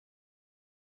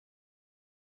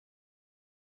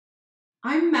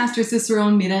I'm Master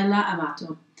Cicerone Mirella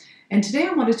Amato, and today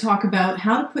I want to talk about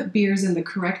how to put beers in the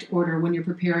correct order when you're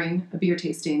preparing a beer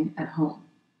tasting at home.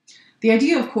 The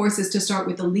idea, of course, is to start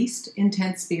with the least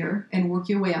intense beer and work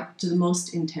your way up to the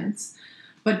most intense.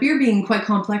 But beer being quite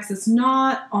complex, it's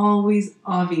not always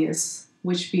obvious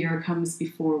which beer comes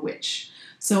before which.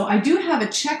 So I do have a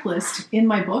checklist in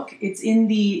my book. It's in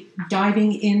the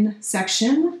Diving In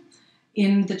section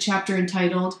in the chapter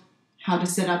entitled How to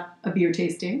Set Up a Beer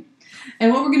Tasting.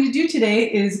 And what we're going to do today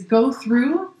is go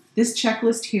through this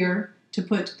checklist here to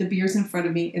put the beers in front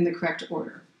of me in the correct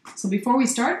order. So before we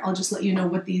start, I'll just let you know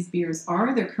what these beers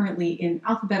are. They're currently in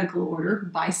alphabetical order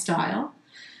by style.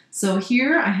 So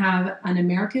here I have an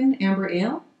American Amber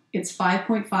Ale. It's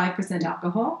 5.5%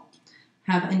 alcohol.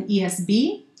 Have an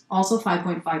ESB, also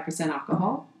 5.5%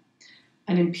 alcohol.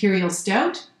 An Imperial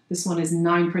Stout. This one is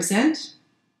 9%.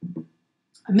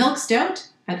 A Milk Stout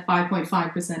at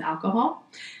 5.5% alcohol.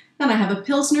 Then I have a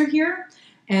Pilsner here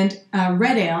and a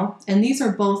Red Ale, and these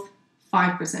are both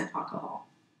 5% alcohol.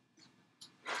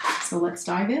 So let's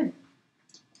dive in.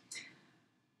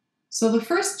 So the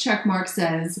first check mark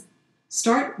says,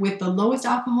 start with the lowest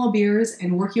alcohol beers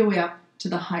and work your way up to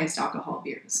the highest alcohol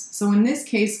beers. So in this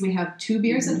case, we have two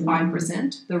beers at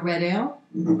 5%, the Red Ale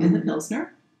and the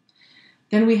Pilsner.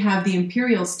 Then we have the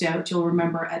Imperial Stout, you'll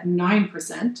remember, at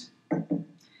 9%.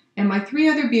 And my three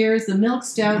other beers, the Milk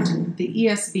Stout, the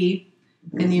ESB,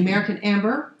 and the American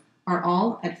Amber, are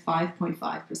all at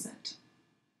 5.5%.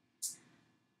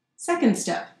 Second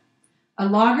step, a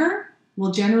lager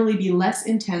will generally be less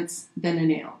intense than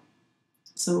an ale.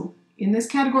 So in this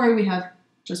category, we have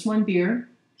just one beer.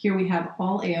 Here we have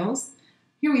all ales.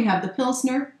 Here we have the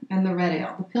Pilsner and the Red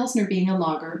Ale. The Pilsner being a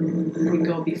lager would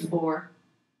go before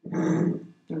the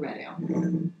Red Ale.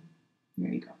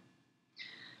 There you go.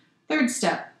 Third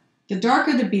step. The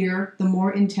darker the beer, the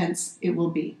more intense it will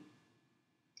be.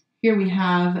 Here we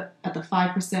have at the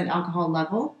 5% alcohol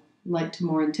level, light to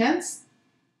more intense.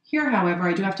 Here, however,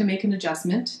 I do have to make an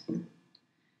adjustment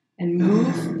and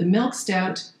move the Milk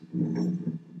Stout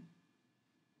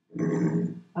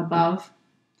above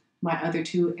my other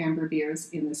two amber beers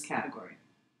in this category.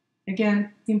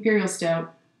 Again, the Imperial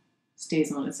Stout stays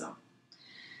on its own.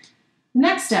 The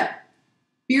next step,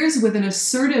 beers with an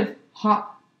assertive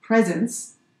hop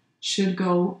presence should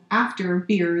go after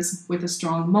beers with a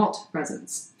strong malt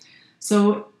presence.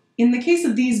 So in the case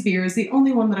of these beers, the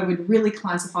only one that I would really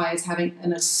classify as having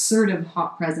an assertive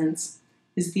hop presence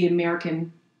is the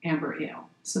American Amber Ale.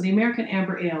 So the American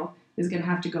Amber Ale is going to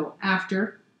have to go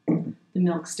after the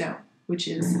Milk Stout, which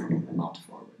is malt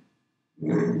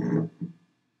forward.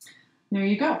 There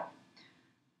you go.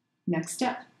 Next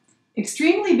step.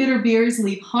 Extremely bitter beers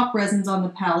leave hop resins on the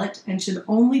palate and should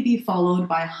only be followed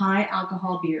by high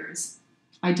alcohol beers,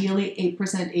 ideally 8%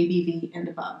 ABV and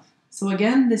above. So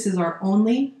again, this is our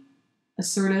only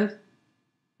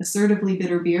assertively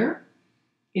bitter beer.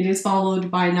 It is followed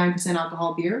by 9%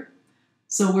 alcohol beer,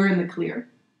 so we're in the clear.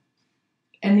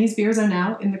 And these beers are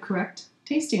now in the correct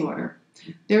tasting order.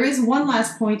 There is one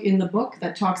last point in the book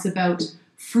that talks about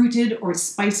fruited or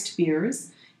spiced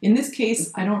beers. In this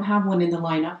case, I don't have one in the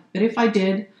lineup, but if I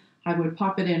did, I would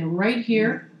pop it in right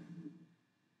here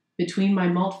between my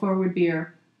malt forward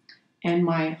beer and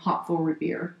my hop forward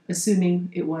beer,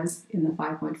 assuming it was in the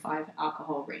 5.5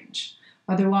 alcohol range.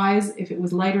 Otherwise, if it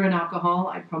was lighter in alcohol,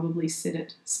 I'd probably sit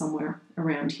it somewhere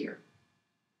around here.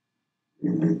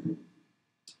 And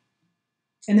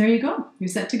there you go. You're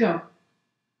set to go.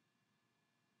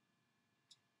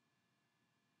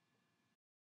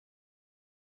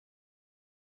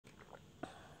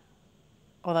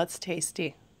 Oh, that's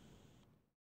tasty.